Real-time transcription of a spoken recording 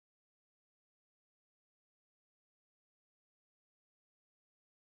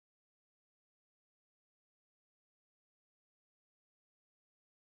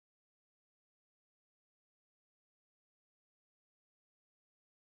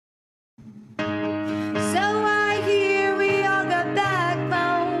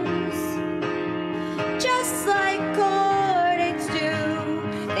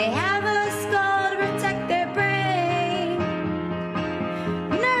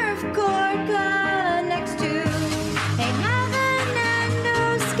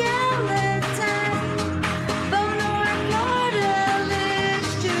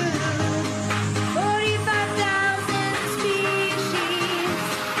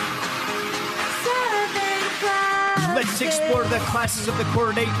Let's explore the classes of the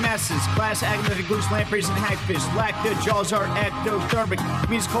chordate masses. Class agamic includes lampreys and hagfish. Lacta jaws are ectothermic,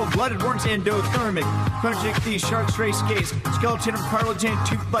 means cold-blooded worms endothermic. Conjunct these sharks race gaze. Skeleton of cartilage and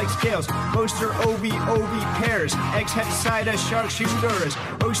tooth-like scales. Most are pairs. Eggs hepatitis, sharks, Honduras.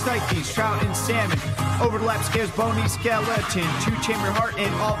 Ostites, trout, and salmon. Overlap scales, bony skeleton. Two-chamber heart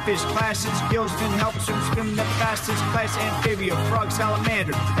in all fish classes. Gills and helps them swim the fastest. Class amphibia, frog,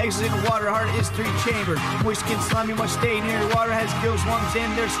 salamander. Eggs in water, heart is three-chambered. Moist skin, slimy, must stay near water. Has gills, lungs,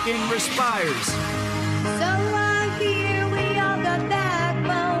 and their skin respires. So here we all got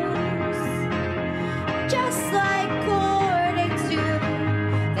backbones, just like chordates do.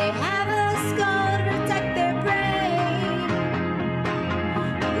 They have a skull to protect their brain.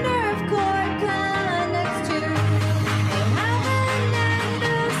 Nerve cord connects to. They have an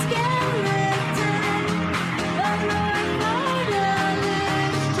endoskeleton, but more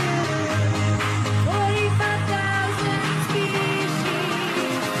cartilage too. 45,000 species.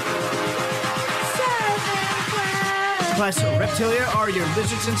 Class Reptilia are your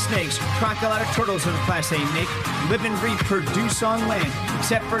lizards and snakes. Crocodile turtles in class they make. Live and breathe, produce on land.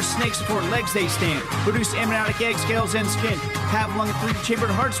 Except for snakes, 4 legs they stand. Produce amniotic eggs, scales, and skin. Have lung and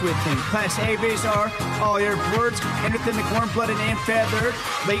 3-chambered hearts within. Class avies are all your birds. Endothermic, warm-blooded, and feathered.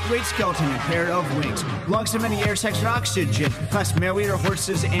 Lightweight skeleton and pair of wings. Lungs and many air sacs and oxygen. Class mammalian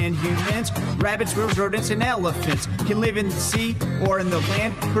horses and humans. Rabbits, squirrels, rodents, and elephants. Can live in the sea or in the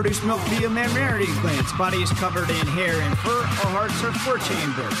land. Produce milk via mammary glands. Body is covered in hair and fur. Our hearts are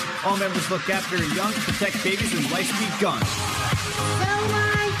 4-chambered. All members look after young, protect babies when life's begun.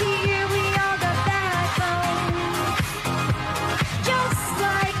 So here we all got backbones, just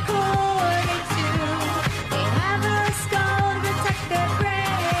like chordates do. They have a skull to protect their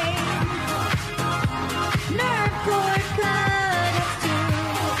brain. Nerve cord connects to.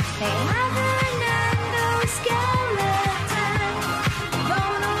 They have an endoskeleton,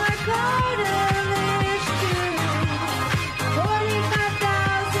 bone or cartilage too.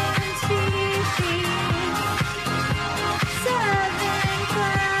 45,000 species. 7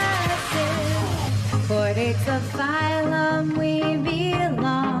 classes. Chordates of phylum we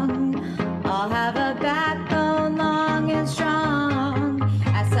belong. All have a backbone long and strong.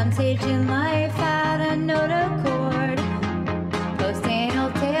 At some stage in life had a notochord.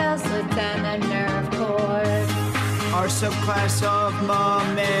 Postanal tail slits and a nerve cord. Our subclass of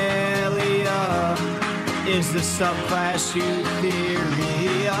Mammalia is the subclass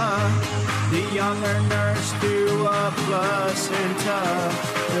Eutheria. The young are nursed through a placenta.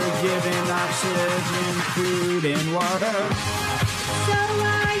 They're given oxygen, food, and water. So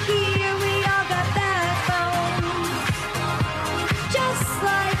here we all got backbones, just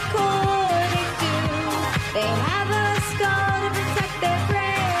like chordates do. They have a skull to protect their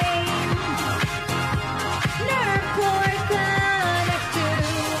brain. Nerve cord connect to.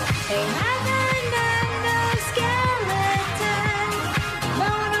 They have an endoskeleton,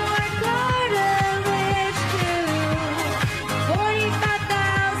 bone or cartilage too.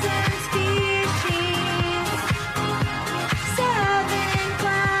 45,000 species. 7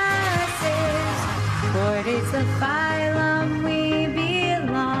 classes. Chordates of phylum we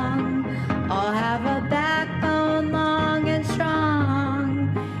belong. All have a backbone long and strong.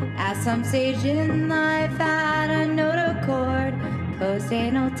 At some stage in life had a notochord.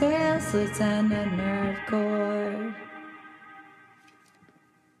 Costanal tail slits and a nerve cord.